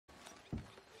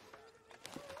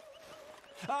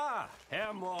Ah,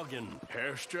 Herr Morgan.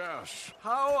 Herr Strauss.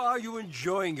 How are you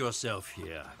enjoying yourself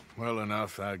here? Well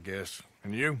enough, I guess.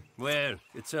 And you? Well,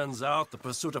 it turns out the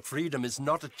pursuit of freedom is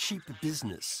not a cheap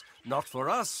business. Not for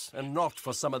us, and not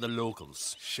for some of the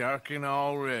locals. Sharking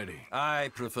already.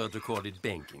 I prefer to call it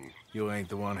banking. You ain't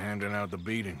the one handing out the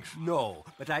beatings. No,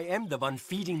 but I am the one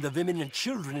feeding the women and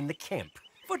children in the camp.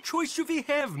 What choice do we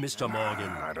have, Mr. Morgan?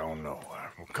 I don't know.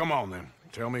 Well, come on then.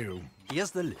 Tell me who.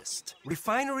 Here's the list.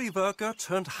 Refinery worker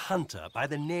turned hunter by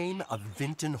the name of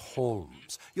Vinton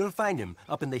Holmes. You'll find him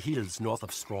up in the hills north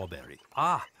of Strawberry.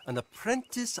 Ah, an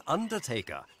apprentice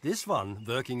undertaker. This one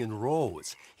working in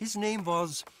Rose. His name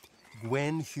was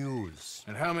Gwen Hughes.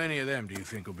 And how many of them do you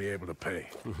think will be able to pay?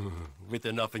 With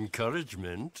enough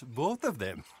encouragement, both of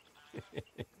them.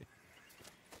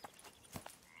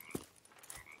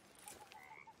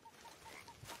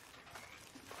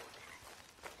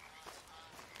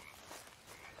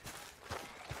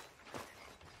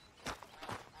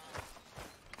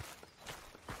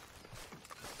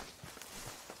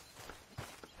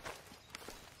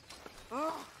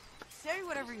 Oh, say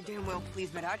whatever you damn well please,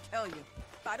 but I tell you,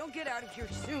 if I don't get out of here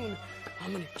soon,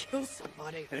 I'm gonna kill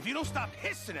somebody. And if you don't stop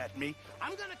hissing at me,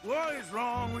 I'm gonna... What is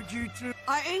wrong with you two?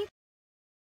 I ain't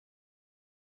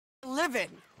living.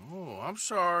 Oh, I'm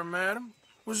sorry, madam.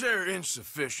 Was there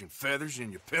insufficient feathers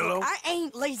in your pillow? I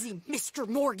ain't lazy, Mr.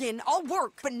 Morgan. I'll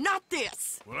work, but not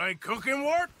this. Well, ain't cooking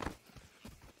work?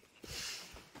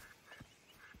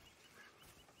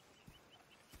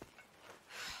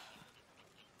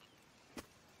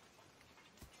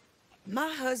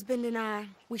 My husband and I,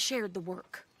 we shared the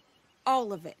work.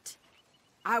 All of it.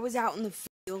 I was out in the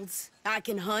fields. I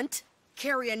can hunt,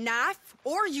 carry a knife,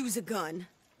 or use a gun.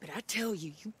 But I tell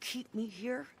you, you keep me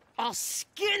here, I'll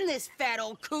skin this fat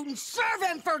old coot and serve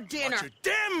him for dinner! Watch your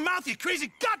damn mouth, you crazy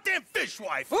goddamn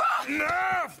fishwife!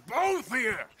 Enough, both of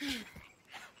you!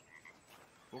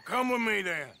 Well, come with me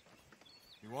then.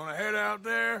 You want to head out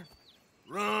there,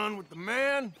 run with the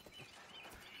men?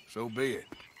 So be it.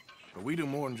 But we do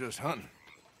more than just hunting.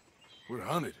 We're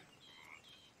hunted.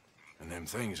 And them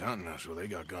things hunting us, well, they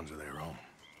got guns of their own.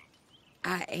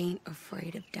 I ain't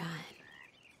afraid of dying.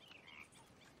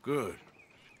 Good.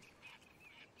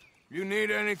 You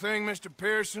need anything, Mr.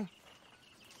 Pearson?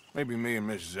 Maybe me and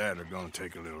Mrs. Adler are gonna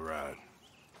take a little ride.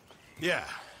 Yeah,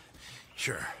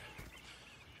 sure.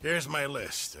 Here's my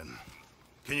list, and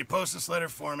can you post this letter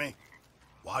for me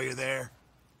while you're there?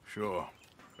 Sure.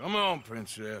 Come on,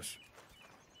 Princess.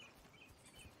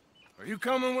 Are you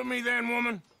coming with me then,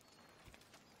 woman?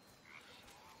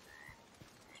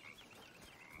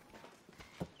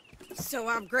 So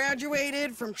I've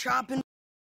graduated from chopping...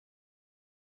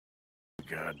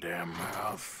 Goddamn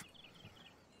mouth.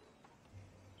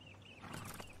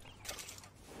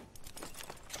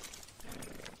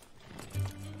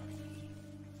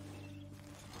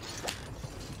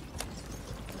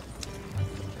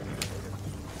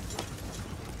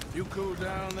 You cool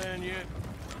down then yet?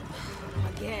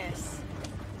 I guess.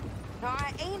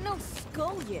 I ain't no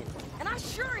scullion, and I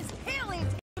sure as hell ain't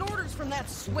taking orders from that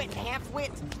sweating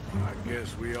half-wit. I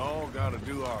guess we all gotta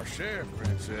do our share,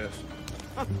 Princess.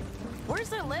 Where's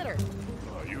that letter?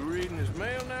 Are you reading his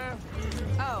mail now?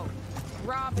 Oh,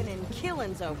 robbing and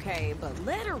killing's okay, but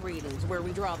letter reading's where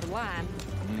we draw the line.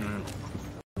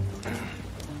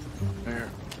 Here.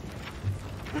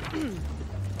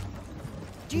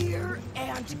 Dear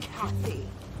Aunt Kathy,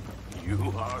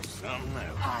 You are something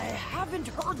else. I haven't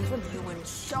heard from you in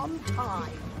some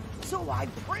time, so I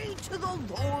pray to the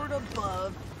Lord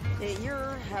above that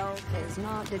your health has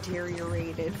not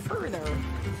deteriorated further.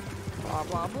 Blah,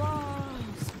 blah, blah.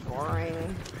 It's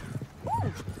boring.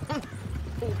 Ooh.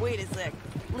 Oh, wait a sec.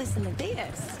 Listen to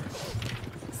this.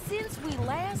 Since we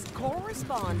last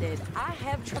corresponded, I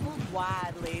have traveled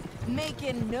widely,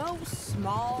 making no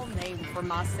small name for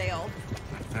myself.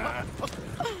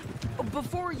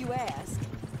 Before you ask,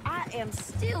 I am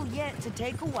still yet to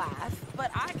take a wife,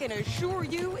 but I can assure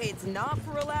you it's not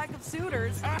for a lack of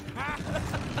suitors.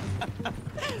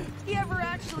 You ever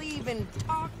actually even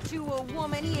talk to a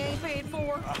woman he ain't paid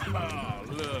for? Oh,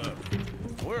 look.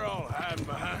 We're all hiding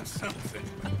behind something.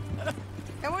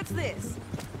 And what's this?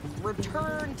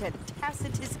 Return to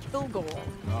Tacitus Kilgore.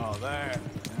 Oh, that.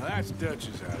 Now that's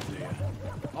Dutch's idea.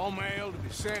 All mail to be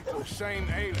sent to the same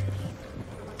alias.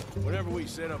 Whenever we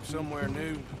set up somewhere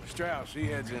new, Strauss, he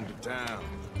heads into town.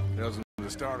 Tells them to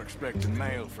start expecting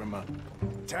mail from a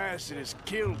Tacitus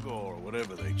Kilgore, or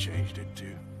whatever they changed it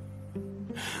to.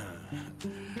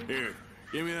 Here,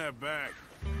 give me that back.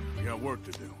 You got work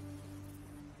to do.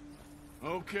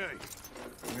 Okay,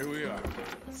 here we are.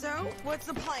 So, what's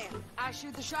the plan? I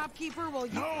shoot the shopkeeper while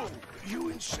you... No! You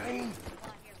insane?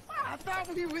 I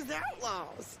thought we was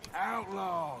outlaws.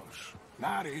 Outlaws,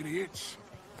 not idiots.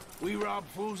 We rob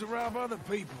fools that rob other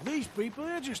people. These people,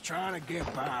 they're just trying to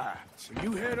get by. So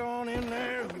you head on in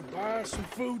there and buy some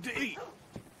food to eat.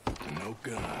 No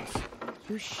guns.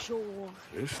 You sure?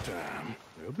 This time,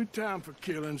 there'll be time for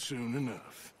killing soon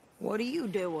enough. What are you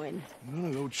doing? I'm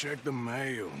gonna go check the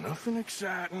mail. Nothing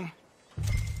exciting.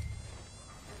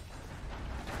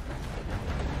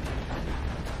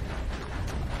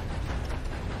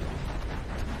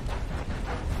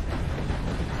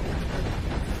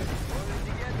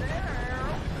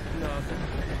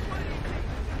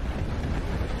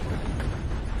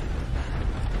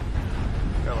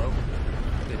 Hello.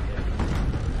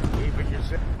 Keep it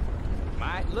yourself.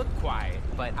 Might look quiet,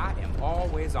 but I am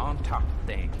always on top of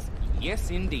things. Yes,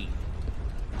 indeed.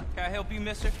 Can I help you,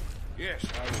 mister? Yes,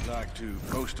 I would like to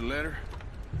post a letter.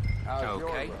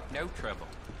 Okay, no trouble.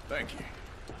 Thank you.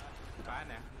 Bye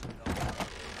now.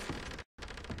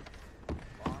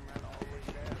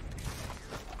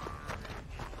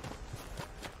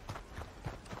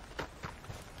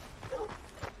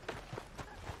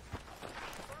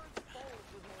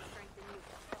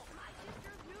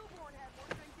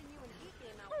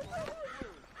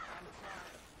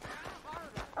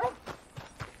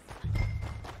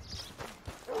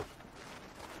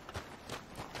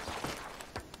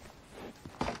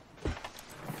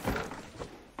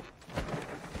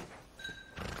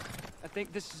 I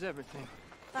think this is everything.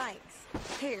 Thanks.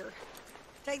 Here,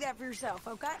 take that for yourself,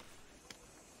 okay?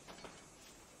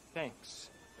 Thanks.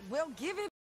 We'll give it...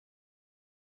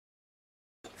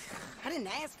 I didn't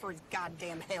ask for his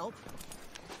goddamn help.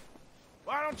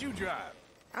 Why don't you drive?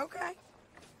 Okay.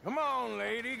 Come on,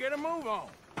 lady, get a move on.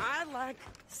 I like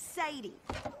Sadie,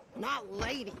 not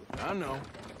lady. I know.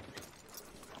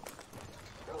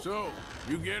 So,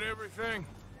 you get everything?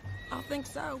 I think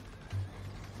so.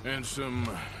 And some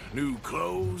new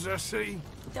clothes, I see?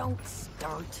 Don't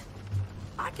start.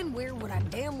 I can wear what I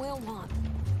damn well want.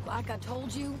 Like I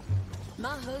told you,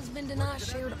 my husband and I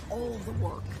shared all the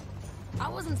work. I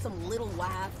wasn't some little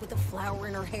wife with a flower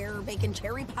in her hair baking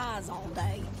cherry pies all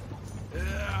day.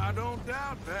 Yeah, I don't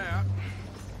doubt that.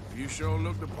 You sure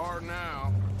look the part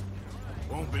now.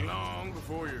 Won't be long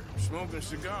before you're smoking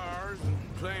cigars and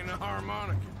playing the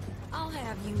harmonica. I'll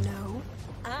have you know,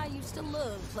 I used to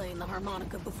love playing the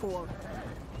harmonica before.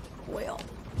 Well,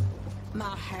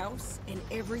 my house and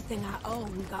everything I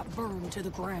own got burned to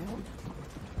the ground.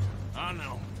 I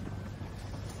know.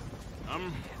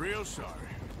 I'm real sorry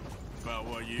about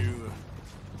what you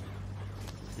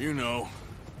know.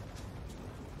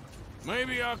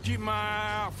 Maybe I'll keep my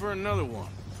eye out for another one.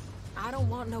 I don't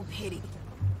want no pity.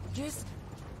 Just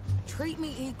treat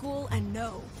me equal and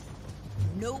know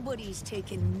nobody's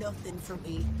taking nothing from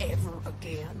me ever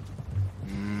again.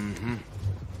 Mm-hmm.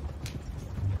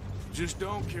 Just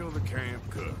don't kill the camp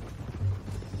cook.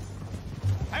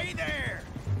 Hey there!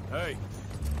 Hey,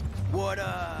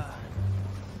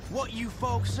 What you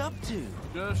folks up to?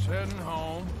 just heading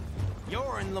home.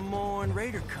 You're in Lemoyne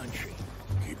Raider country.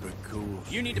 Keep it cool.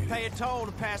 You need to sweetie. pay a toll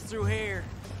to pass through here.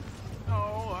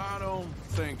 No, I don't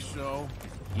think so.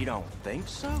 You don't think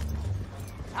so?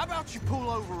 How about you pull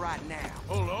over right now?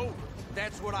 Pull over.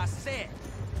 That's what I said.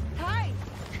 Hey,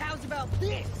 how's about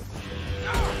this?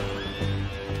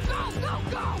 Go, go,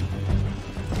 go!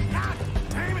 God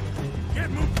damn it! Get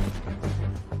moving!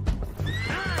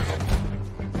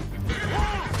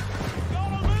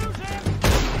 Gonna lose him!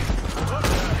 What the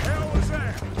hell was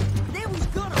that? They was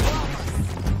gonna rob us.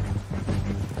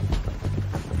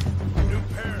 New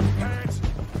pair of pants?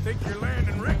 Think you're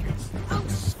landing Ricketts? Oh,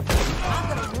 I'm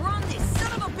gonna run this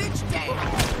son of a bitch down.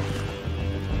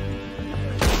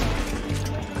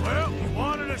 Well, you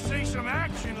wanted to see some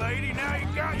action, lady. Now you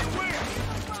got your wish.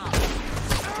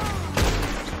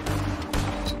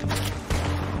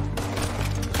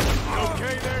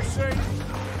 Okay there, Sadie?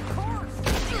 Of course. I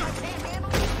can't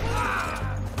handle this.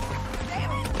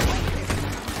 Damn it.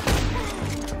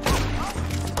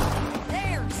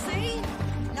 There, see?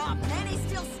 Not many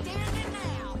still standing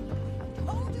now.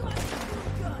 Told you I could do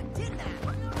good, didn't I?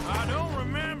 I don't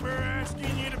remember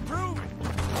asking you to prove it. You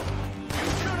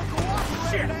should have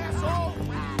cooperated, asshole!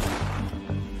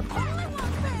 Only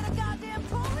one fan of goddamn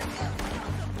Coleman, you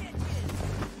sons of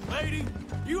bitches. Lady,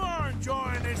 you are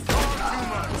enjoying this far too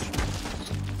much.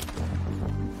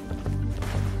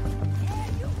 Yeah,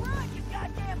 you run, you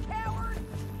goddamn coward.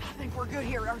 I think we're good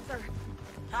here, Arthur.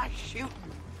 Nice shooting.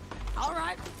 All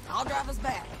right, I'll drive us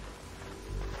back.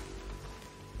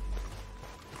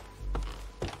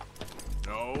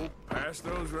 No, pass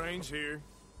those reins here.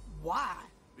 Why?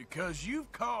 Because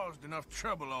you've caused enough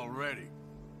trouble already.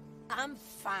 I'm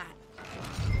fine.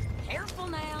 Careful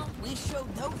now. We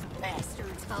showed those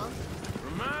bastards, huh?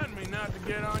 Remind me not to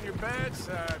get on your bad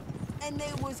side. And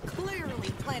they was clearly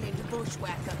planning to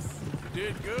bushwhack us.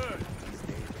 Did good.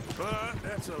 But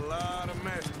that's a lot of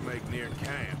mess to make near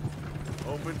camp.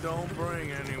 Hope it don't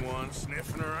bring anyone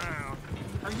sniffing around.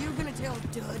 Are you gonna tell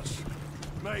Dutch?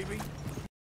 Maybe.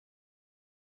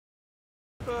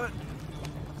 But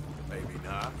maybe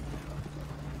not.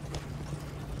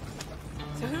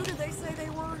 So who did they say they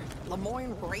were?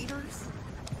 Lemoyne Raiders?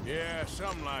 Yeah,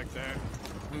 something like that.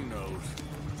 Who knows?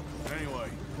 Anyway,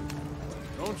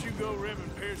 don't you go ribbing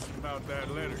Pearson about that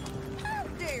letter. How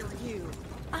dare you?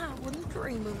 I wouldn't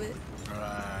dream of it.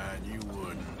 Right, you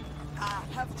wouldn't. I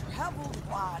have traveled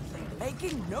widely,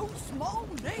 making no small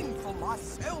name for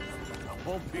myself. I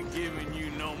won't be giving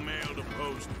you no mail to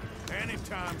post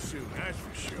anytime soon, that's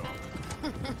for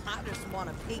sure. I just want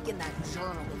to peek in that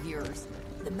journal of yours.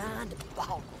 The mind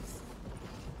boggles.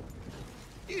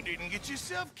 You didn't get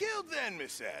yourself killed then,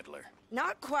 Miss Adler.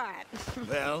 Not quite.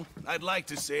 Well, I'd like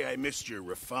to say I missed your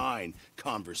refined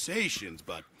conversations,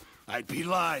 but I'd be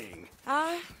lying.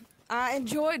 I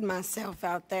enjoyed myself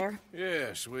out there.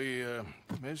 Yes,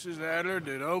 Mrs. Adler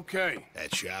did okay.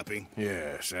 At shopping?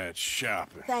 Yes, that's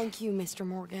shopping. Thank you, Mr.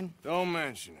 Morgan. Don't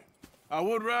mention it. I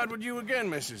would ride with you again,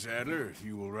 Mrs. Adler, if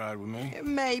you will ride with me.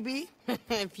 Maybe.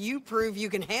 If you prove you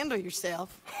can handle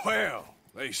yourself. Well,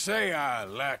 they say I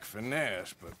lack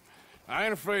finesse, but I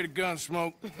ain't afraid of gun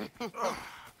smoke.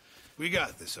 We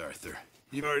got this, Arthur.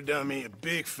 You've already done me a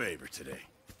big favor today.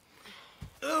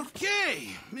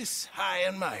 Okay, Miss High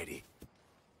and Mighty.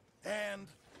 And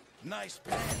nice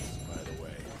pants, by the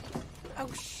way. Oh,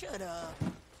 shut up.